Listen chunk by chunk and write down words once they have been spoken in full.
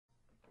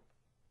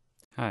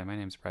Hi, my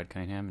name is Brad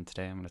Cunningham, and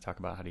today I'm going to talk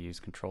about how to use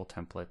control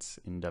templates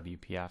in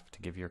WPF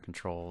to give your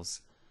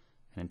controls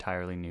an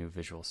entirely new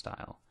visual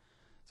style.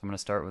 So I'm going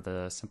to start with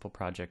a simple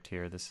project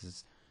here. This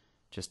is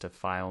just a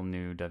file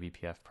new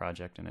WPF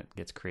project, and it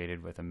gets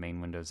created with a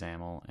main window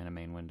XAML and a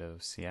main window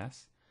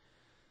CS.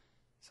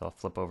 So I'll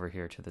flip over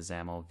here to the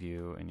XAML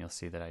view, and you'll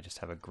see that I just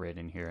have a grid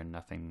in here and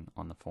nothing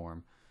on the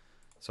form.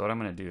 So what I'm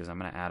going to do is I'm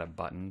going to add a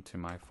button to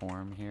my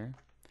form here.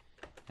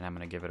 And I'm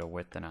going to give it a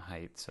width and a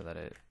height so that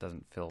it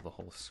doesn't fill the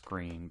whole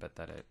screen, but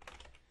that it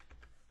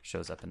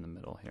shows up in the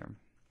middle here.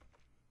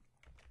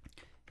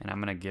 And I'm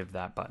going to give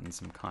that button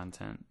some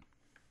content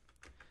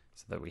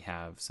so that we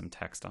have some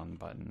text on the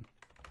button.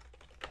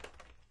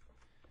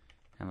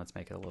 And let's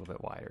make it a little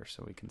bit wider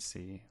so we can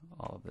see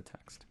all of the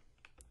text.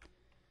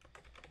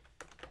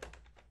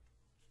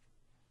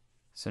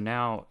 So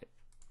now,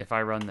 if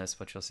I run this,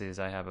 what you'll see is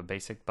I have a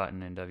basic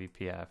button in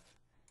WPF.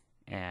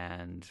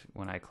 And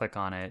when I click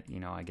on it,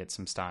 I get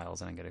some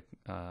styles and I get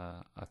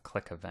a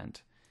click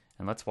event.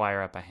 And let's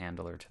wire up a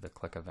handler to the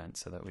click event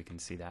so that we can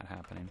see that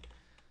happening.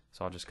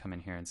 So I'll just come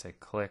in here and say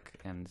click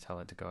and tell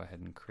it to go ahead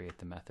and create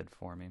the method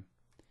for me.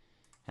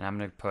 And I'm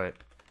going to put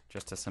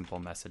just a simple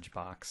message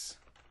box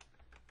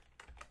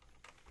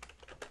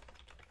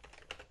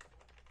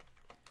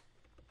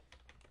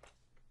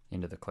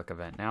into the click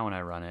event. Now when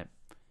I run it,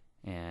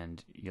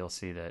 and you'll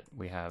see that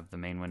we have the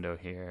main window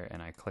here,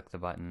 and I click the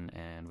button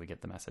and we get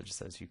the message that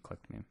says you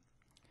clicked me.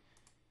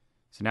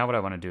 So now what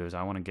I want to do is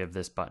I want to give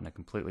this button a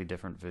completely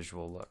different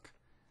visual look.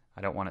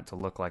 I don't want it to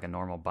look like a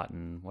normal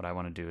button. What I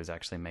want to do is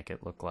actually make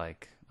it look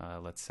like,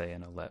 let's say,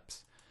 an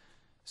ellipse.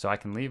 So I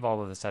can leave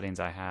all of the settings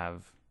I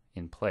have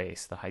in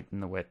place. The height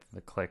and the width, the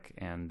click,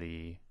 and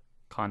the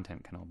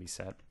content can all be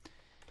set.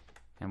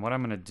 And what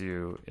I'm going to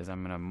do is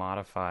I'm going to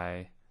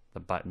modify the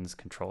button's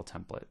control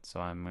template. So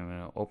I'm going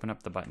to open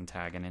up the button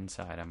tag, and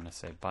inside I'm going to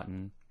say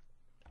button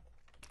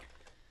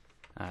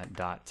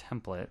dot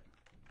template,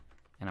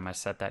 and I'm going to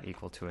set that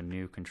equal to a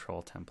new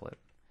control template.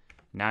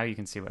 Now you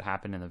can see what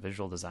happened in the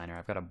visual designer.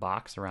 I've got a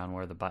box around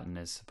where the button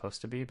is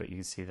supposed to be, but you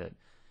can see that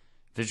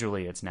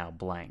visually it's now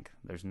blank.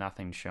 There's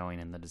nothing showing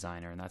in the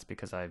designer, and that's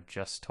because I've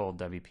just told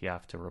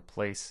WPF to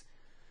replace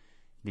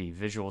the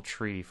visual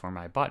tree for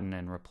my button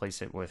and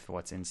replace it with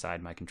what's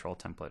inside my control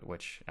template,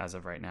 which as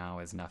of right now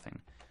is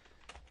nothing.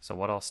 So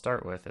what I'll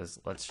start with is,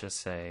 let's just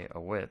say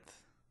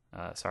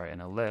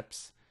an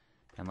ellipse,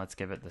 and let's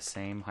give it the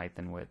same height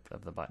and width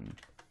of the button.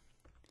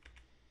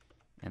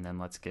 And then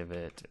let's give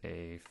it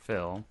a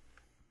fill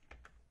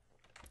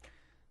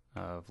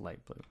of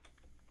light blue.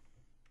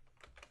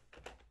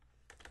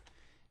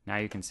 Now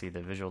you can see the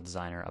visual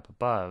designer up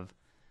above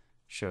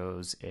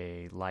shows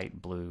a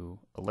light blue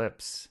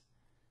ellipse,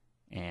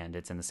 and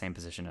it's in the same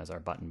position as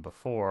our button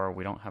before.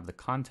 We don't have the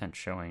content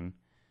showing,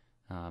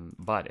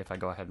 but if I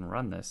go ahead and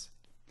run this,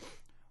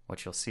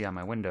 what you'll see on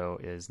my window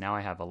is now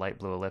I have a light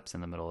blue ellipse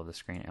in the middle of the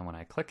screen, and when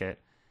I click it,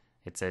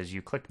 it says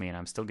you clicked me, and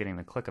I'm still getting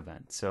the click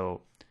event.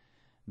 So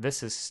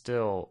this is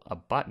still a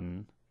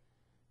button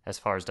as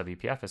far as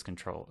WPF is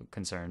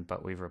concerned,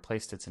 but we've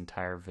replaced its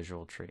entire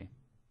visual tree.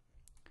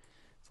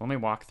 So let me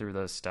walk through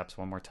those steps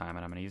one more time,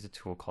 and I'm going to use a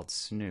tool called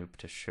Snoop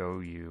to show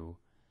you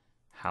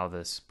how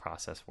this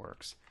process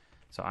works.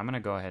 So I'm going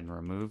to go ahead and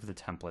remove the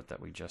template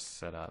that we just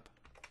set up.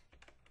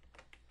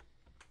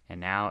 And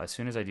now, as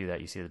soon as I do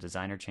that, you see the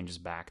designer changes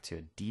back to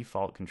a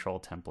default control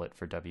template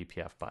for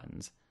WPF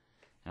buttons.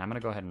 And I'm going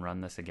to go ahead and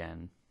run this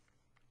again.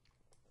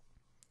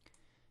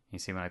 You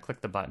see when I click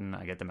the button,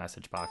 I get the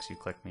message box, you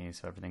click me,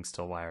 so everything's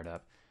still wired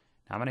up.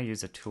 Now I'm going to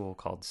use a tool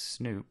called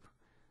Snoop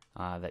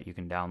that you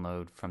can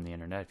download from the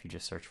internet if you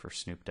just search for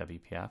Snoop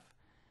WPF.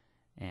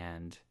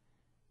 And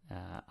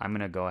I'm going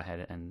to go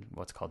ahead and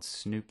what's called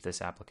Snoop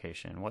this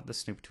application. What the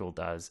Snoop tool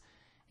does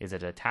is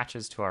it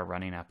attaches to our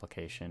running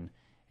application,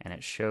 and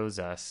it shows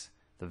us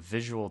the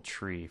visual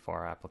tree for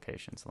our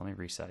application. So let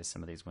me resize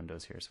some of these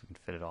windows here so we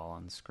can fit it all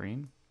on the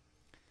screen.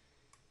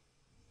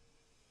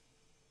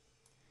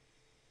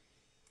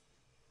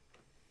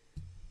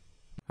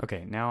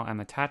 Okay, now I'm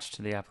attached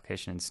to the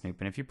application in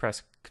Snoop, and if you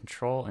press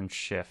Control and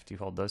Shift, you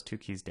hold those two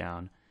keys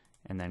down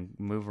and then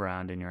move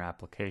around in your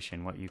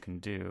application, what you can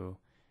do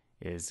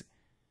is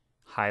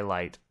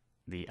highlight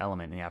the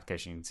element in the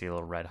application. You can see a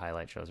little red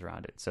highlight shows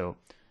around it.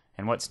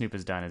 And what Snoop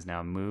has done is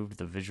now moved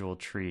the visual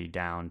tree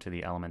down to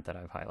the element that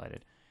I've highlighted.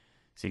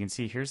 So you can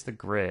see here's the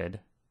grid,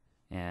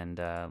 and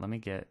let me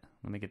get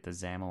the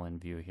XAML in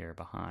view here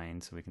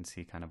behind so we can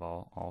see kind of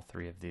all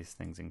three of these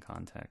things in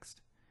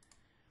context.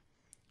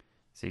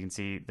 So you can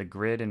see the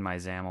grid in my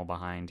XAML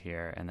behind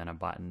here, and then a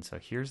button. So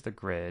here's the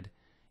grid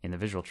in the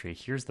visual tree,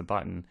 here's the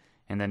button,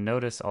 and then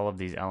notice all of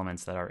these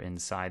elements that are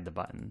inside the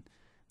button.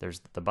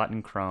 There's the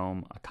button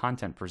Chrome, a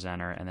content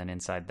presenter, and then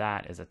inside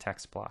that is a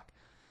text block.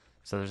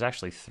 So there's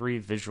actually three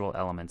visual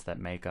elements that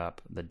make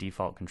up the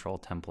default control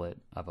template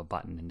of a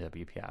button in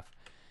WPF.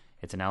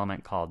 It's an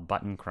element called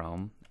button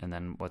Chrome, and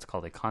then what's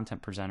called a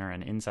content presenter,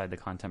 and inside the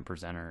content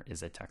presenter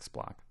is a text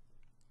block.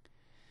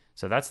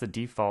 So that's the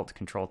default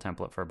control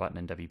template for a button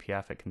in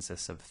WPF. It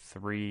consists of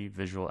 3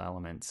 visual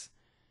elements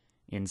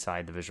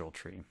inside the visual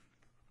tree.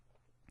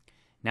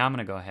 Now I'm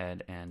going to go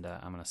ahead and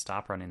I'm going to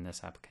stop running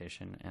this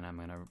application, and I'm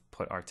going to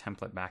put our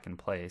template back in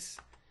place.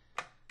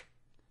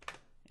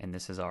 And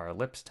this is our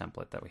ellipse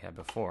template that we had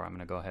before. I'm going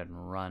to go ahead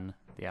and run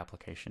the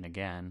application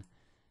again,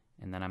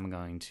 and then I'm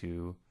going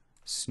to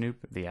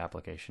snoop the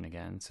application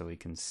again so we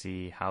can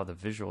see how the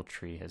visual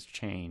tree has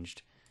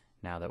changed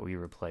now that we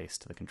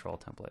replaced the control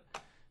template.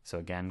 So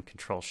again,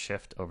 Control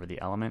Shift over the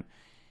element,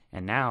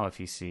 and now if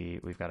you see,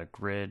 we've got a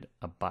grid,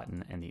 a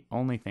button, and the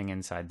only thing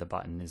inside the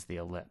button is the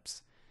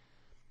ellipse.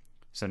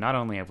 So not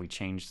only have we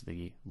changed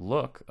the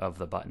look of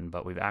the button,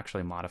 but we've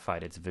actually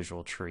modified its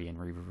visual tree, and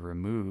we've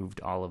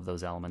removed all of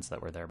those elements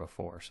that were there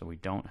before. So we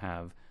don't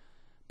have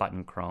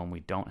button chrome,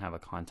 we don't have a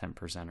content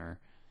presenter,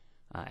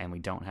 and we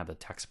don't have the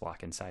text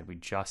block inside. We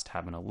just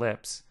have an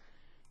ellipse,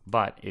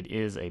 but it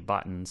is a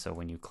button, so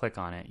when you click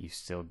on it, you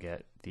still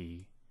get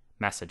the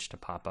message to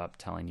pop up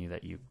telling you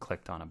that you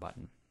clicked on a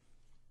button.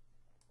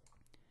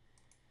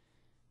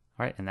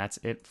 All right, and that's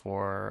it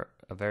for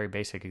a very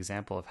basic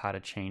example of how to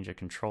change a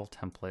control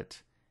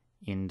template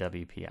in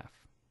WPF.